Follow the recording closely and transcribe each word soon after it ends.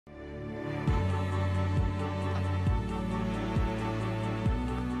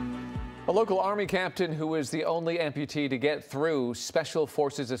A local Army captain who is the only amputee to get through Special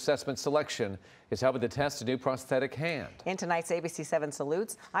Forces Assessment Selection is helping to test a new prosthetic hand. In tonight's ABC7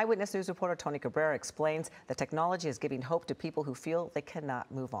 Salutes, Eyewitness News reporter Tony Cabrera explains the technology is giving hope to people who feel they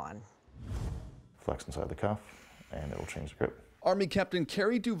cannot move on. Flex inside the cuff and it'll change the grip. Army Captain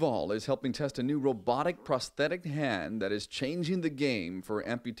Carey DuVal is helping test a new robotic prosthetic hand that is changing the game for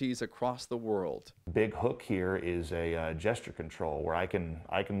amputees across the world. Big hook here is a gesture control where I can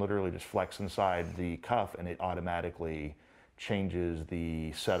literally just flex inside the cuff and it automatically changes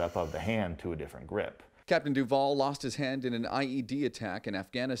the setup of the hand to a different grip. Captain DuVal lost his hand in an IED attack in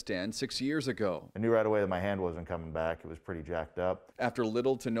Afghanistan 6 years ago. I knew right away that my hand wasn't coming back. It was pretty jacked up. After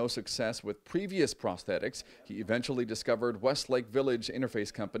little to no success with previous prosthetics, he eventually discovered Westlake Village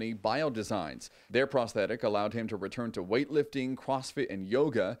interface company Biodesigns. Their prosthetic allowed him to return to weightlifting, CrossFit, and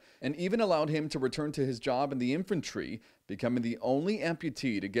yoga, and even allowed him to return to his job in the infantry, becoming the only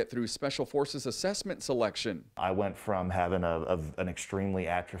amputee to get through Special Forces Assessment Selection. I went from having an extremely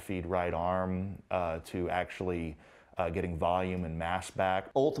atrophied right arm to actually getting volume and mass back.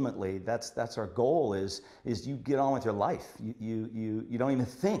 Ultimately, that's our goal is you get on with your life. You don't even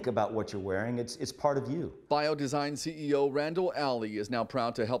think about what you're wearing. It's part of you. Biodesign CEO Randall Alley is now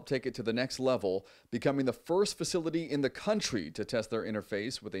proud to help take it to the next level, becoming the first facility in the country to test their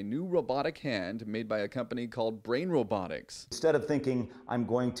interface with a new robotic hand made by a company called BrainRobotics. Instead of thinking I'm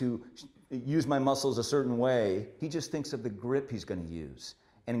going to use my muscles a certain way, he just thinks of the grip he's going to use.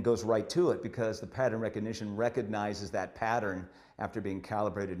 And goes right to it because the pattern recognition recognizes that pattern after being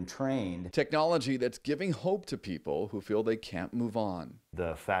calibrated and trained. Technology that's giving hope to people who feel they can't move on.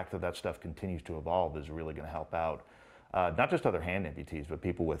 The fact that stuff continues to evolve is really going to help out not just other hand amputees, but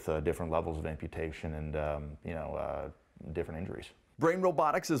people with different levels of amputation and different injuries.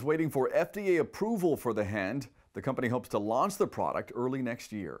 BrainRobotics is waiting for FDA approval for the hand. The company hopes to launch the product early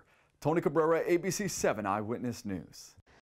next year. Tony Cabrera, ABC7 Eyewitness News.